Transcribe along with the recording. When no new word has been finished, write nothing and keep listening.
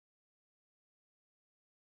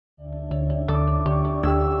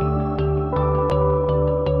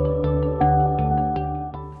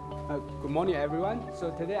morning, everyone. So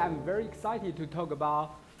today I'm very excited to talk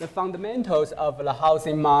about the fundamentals of the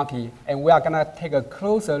housing market, and we are going to take a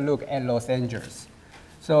closer look at Los Angeles.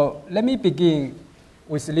 So let me begin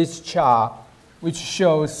with this chart, which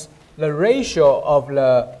shows the ratio of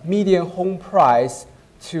the median home price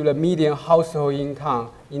to the median household income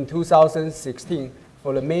in 2016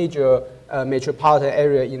 for the major metropolitan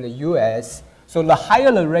area in the US. So the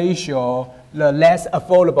higher the ratio, the less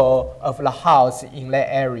affordable of the house in that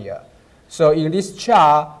area. So in this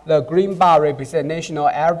chart, the green bar represents national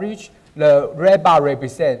average, the red bar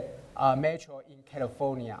represents metro in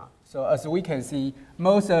California. So as we can see,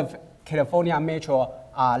 most of California metro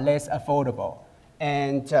are less affordable.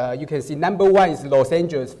 And you can see number one is Los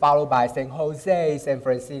Angeles, followed by San Jose, San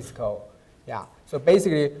Francisco. Yeah. So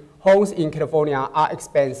basically, homes in California are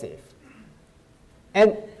expensive.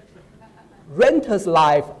 And renters'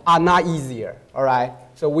 life are not easier, all right?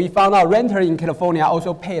 So we found out renters in California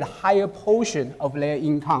also paid a higher portion of their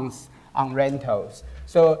incomes on rentals.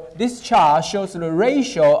 So this chart shows the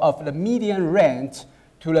ratio of the median rent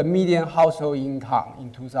to the median household income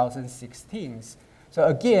in 2016. So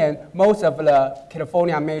again, most of the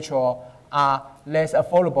California metro are less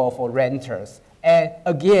affordable for renters. And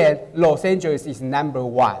again, Los Angeles is number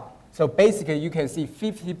one. So basically, you can see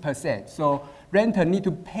 50%. So renters need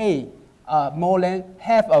to pay more than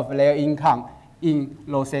half of their income in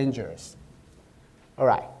Los Angeles. All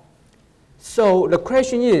right. So the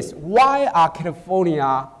question is, why are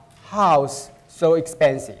California houses so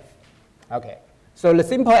expensive? Okay. So the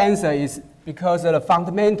simple answer is because of the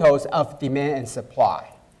fundamentals of demand and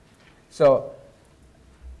supply. So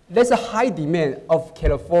there's a high demand of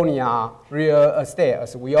California real estate,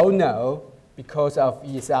 as we all know, because of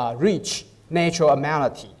its rich natural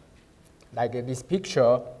amenity. Like this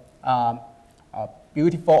picture, a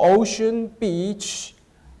beautiful ocean, beach,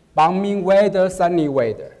 booming weather, sunny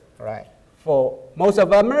weather, right? For most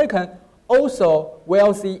of Americans, also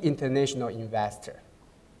wealthy international investor,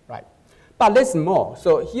 right? But there's more.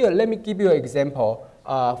 So here, let me give you an example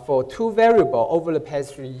for two variables over the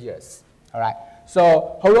past 3 years, all right?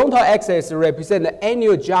 So horizontal axis represents the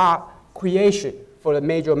annual job creation for the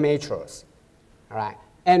major metros, all right?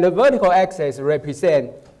 And the vertical axis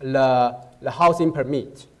represents the housing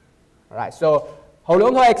permit, all right? So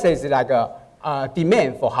horizontal axis is like a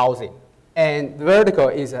demand for housing, and the vertical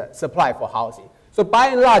is a supply for housing. So by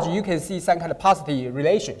and large, you can see some kind of positive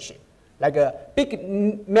relationship. Like a big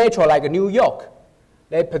metro like New York,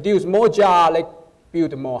 they produce more jobs, they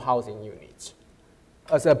build more housing units.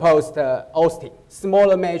 As opposed to Austin,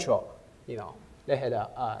 smaller metro, you know, they had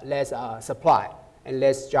less supply and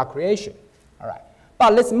less job creation. All right,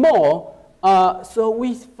 but there's more. So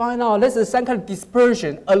we find out there's some kind of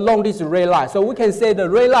dispersion along this red line. So we can say the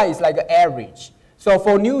red line is like an average. So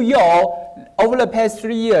for New York, over the past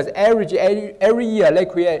 3 years, average every year they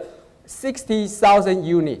create 60,000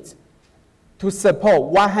 units to support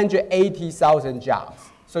 180,000 jobs.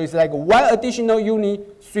 So it's like one additional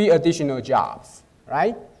unit, 3 additional jobs,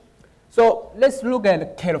 right? So let's look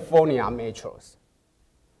at California metros.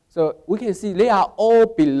 So we can see they are all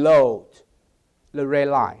below the red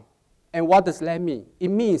line. And what does that mean? It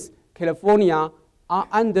means California are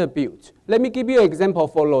underbuilt. Let me give you an example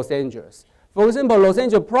for Los Angeles. For example, Los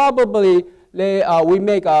Angeles probably we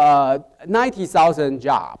make 90,000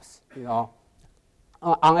 jobs, you know,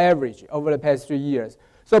 on average over the past 3 years.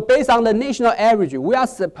 So based on the national average, we are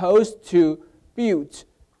supposed to build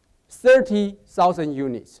 30,000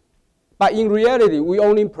 units. But in reality, we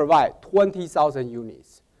only provide 20,000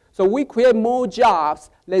 units. So we create more jobs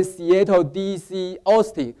than Seattle, DC,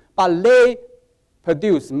 Austin, but they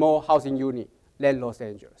produce more housing units than Los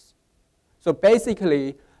Angeles. So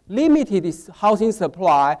basically, limited housing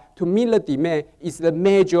supply to meet the demand is the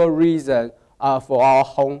major reason for our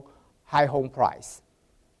high home price.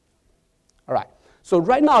 All right. So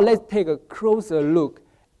right now, let's take a closer look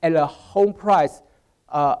at the home price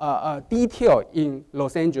detail in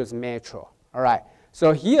Los Angeles metro. All right.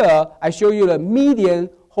 So here, I show you the median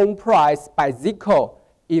home price by zip code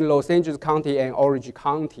in Los Angeles County and Orange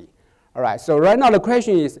County. All right. So right now, the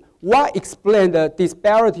question is, what explains the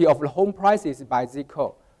disparity of the home prices by zip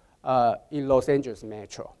code in Los Angeles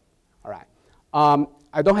metro? All right.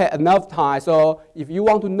 I don't have enough time, so if you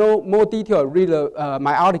want to know more detail, read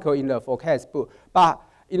my article in the forecast book. But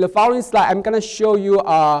in the following slide, I'm going to show you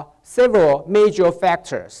several major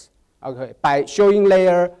factors, okay, by showing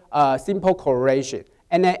their simple correlation.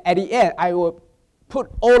 And then at the end, I will put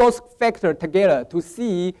all those factors together to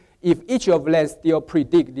see if each of them still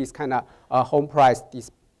predict this kind of home price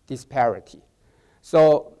disparity.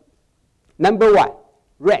 So number one,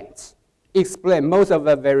 rents explain most of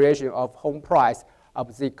the variation of home price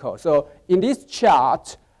of zip code. So in this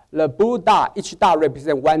chart, the blue dot, each dot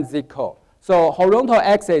represents one zip code. So horizontal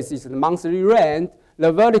axis is the monthly rent.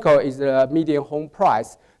 The vertical is the median home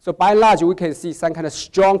price. So by and large, we can see some kind of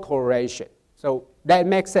strong correlation. So that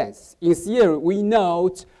makes sense. In theory, we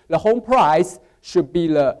note the home price should be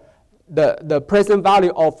the present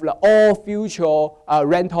value of all future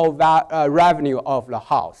rental revenue of the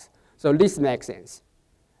house. So this makes sense.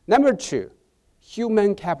 Number two,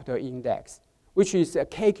 human capital index, which is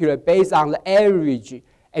calculated based on the average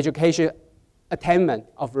education attainment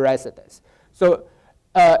of residents. So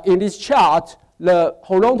in this chart, the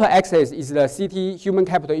horizontal axis is the city human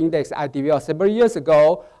capital index I developed several years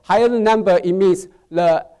ago. Higher the number, it means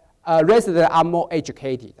the residents are more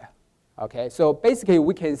educated. Okay, so basically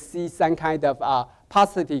we can see some kind of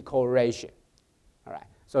positive correlation. All right,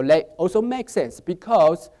 so that also makes sense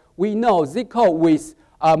because we know zip code with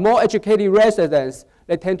more educated residents,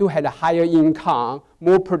 they tend to have a higher income,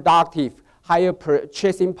 more productive, higher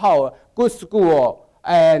purchasing power, good school,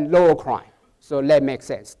 and lower crime. So that makes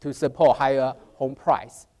sense to support higher home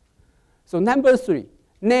price. So number three,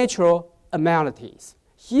 natural amenities.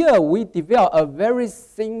 Here we develop a very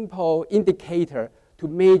simple indicator to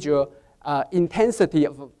measure intensity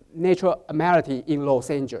of natural amenity in Los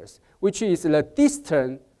Angeles, which is the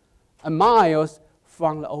distance miles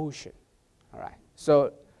from the ocean. All right,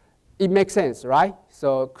 so it makes sense, right?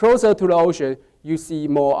 So closer to the ocean, you see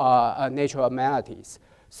more natural amenities.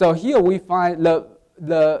 So here we find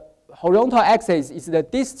the horizontal axis is the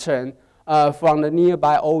distance from the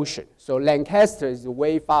nearby ocean. So Lancaster is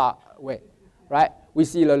way far away, right? We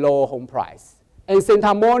see the lower home price. And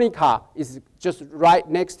Santa Monica is just right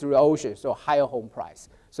next to the ocean, so higher home price.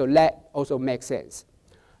 So that also makes sense.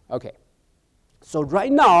 Okay. So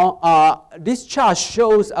right now, this chart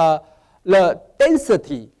shows the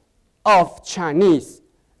density of Chinese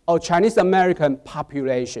or Chinese American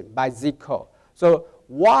population by zip code. So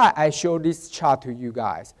why I show this chart to you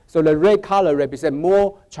guys? So the red color represents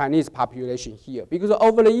more Chinese population here. Because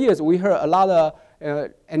over the years, we heard a lot of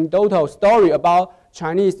anecdotal story about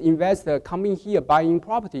Chinese investors coming here buying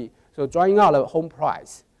property, so drawing out the home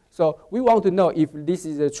price. So we want to know if this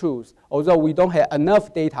is the truth, although we don't have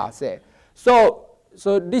enough data set. So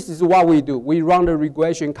this is what we do. We run the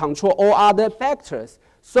regression, control all other factors.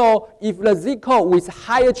 So if the zip code with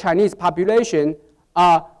higher Chinese population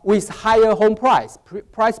with higher home price,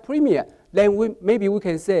 price premium, then maybe we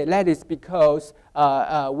can say that is because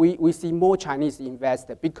we see more Chinese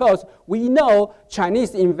investors. Because we know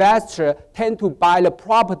Chinese investors tend to buy the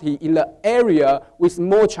property in the area with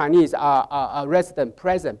more Chinese residents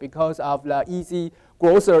present because of the easy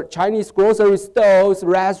Chinese grocery stores,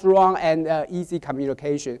 restaurant, and easy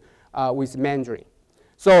communication with Mandarin.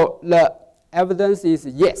 So the evidence is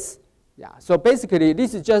yes. Yeah. So basically,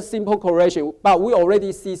 this is just simple correlation, but we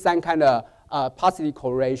already see some kind of positive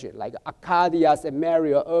correlation, like Arcadia,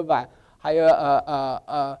 Samaria, Irvine,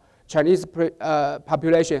 higher Chinese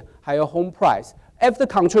population, higher home price. After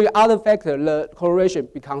controlling other factors, the correlation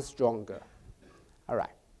becomes stronger. All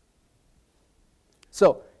right.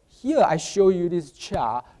 So here I show you this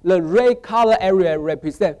chart. The red color area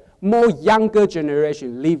represents more younger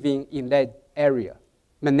generation living in that area,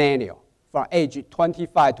 millennial, from age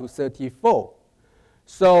 25 to 34.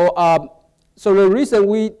 So, so the reason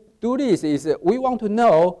we do this is we want to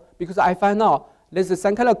know, because I find out there's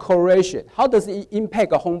some kind of correlation. How does it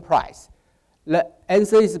impact a home price? The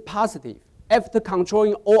answer is positive. After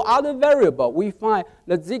controlling all other variables, we find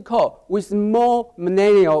the zip code with more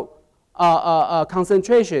millennial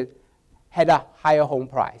concentration had a higher home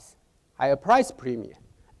price, higher price premium.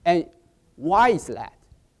 And why is that?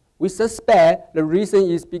 We suspect the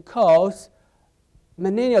reason is because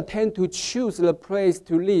millennials tend to choose the place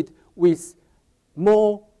to live with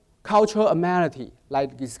more cultural amenity,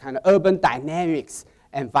 like this kind of urban dynamics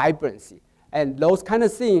and vibrancy. And those kind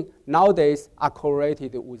of things nowadays are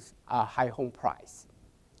correlated with a high home price.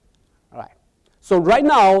 All right. So right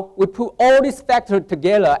now, we put all these factors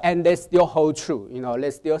together, and they still hold true. You know,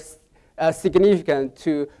 they're still significant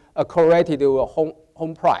to correlated with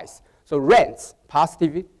home price. So rents,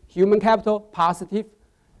 positive. Human capital, positive.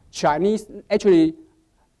 Chinese, actually,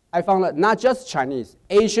 I found that not just Chinese,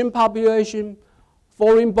 Asian population,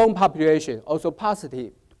 foreign-born population, also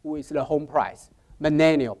positive with the home price.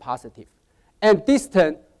 Millennial, positive. And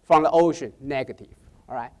distant from the ocean, negative.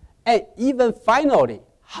 All right? And even finally,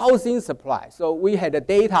 housing supply. So we had the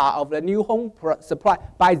data of the new home supply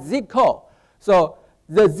by zip code. So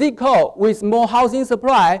the zip code with more housing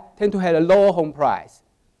supply tend to have a lower home price,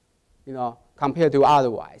 you know, compared to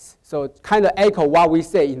otherwise. So kind of echo what we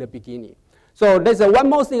say in the beginning. So there's one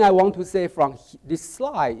more thing I want to say from this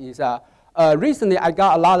slide is recently I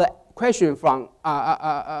got a lot of questions from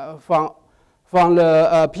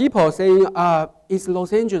the people saying, is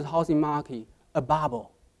Los Angeles housing market a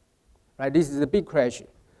bubble? Right? This is a big question.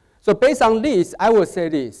 So based on this, I will say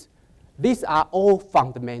this. These are all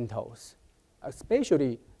fundamentals,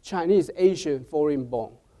 especially Chinese, Asian, foreign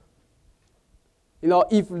bond. You know,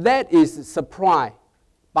 if that is supply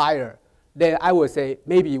buyer, then I would say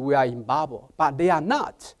maybe we are in bubble, but they are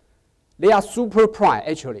not. They are super prime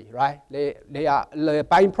actually, right? They are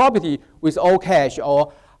buying property with all cash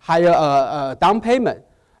or higher down payment,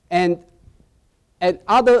 and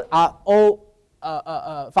other are all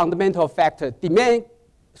fundamental factor. Demand,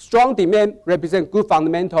 strong demand represent good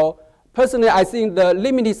fundamental. Personally, I think the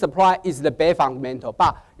limited supply is the bad fundamental,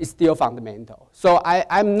 but it's still fundamental. So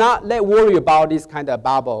I'm not that worried about this kind of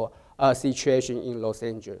bubble situation in Los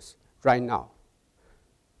Angeles right now.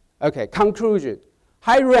 Okay, conclusion.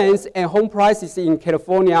 High rents and home prices in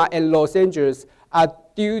California and Los Angeles are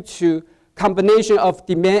due to combination of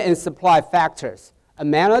demand and supply factors,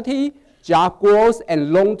 amenity, job growth,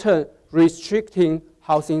 and long-term restricting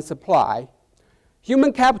housing supply.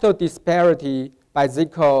 Human capital disparity by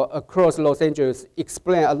Zico across Los Angeles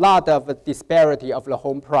explain a lot of the disparity of the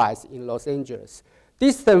home price in Los Angeles.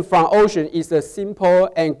 Distance from ocean is a simple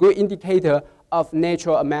and good indicator of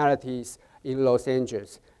natural amenities in Los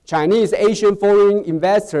Angeles. Chinese, Asian, foreign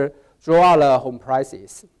investors draw the home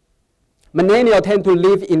prices. Millennials tend to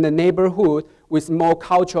live in the neighborhood with more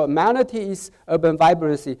cultural amenities, urban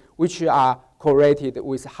vibrancy, which are correlated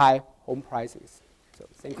with high home prices. So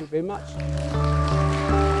thank you very much.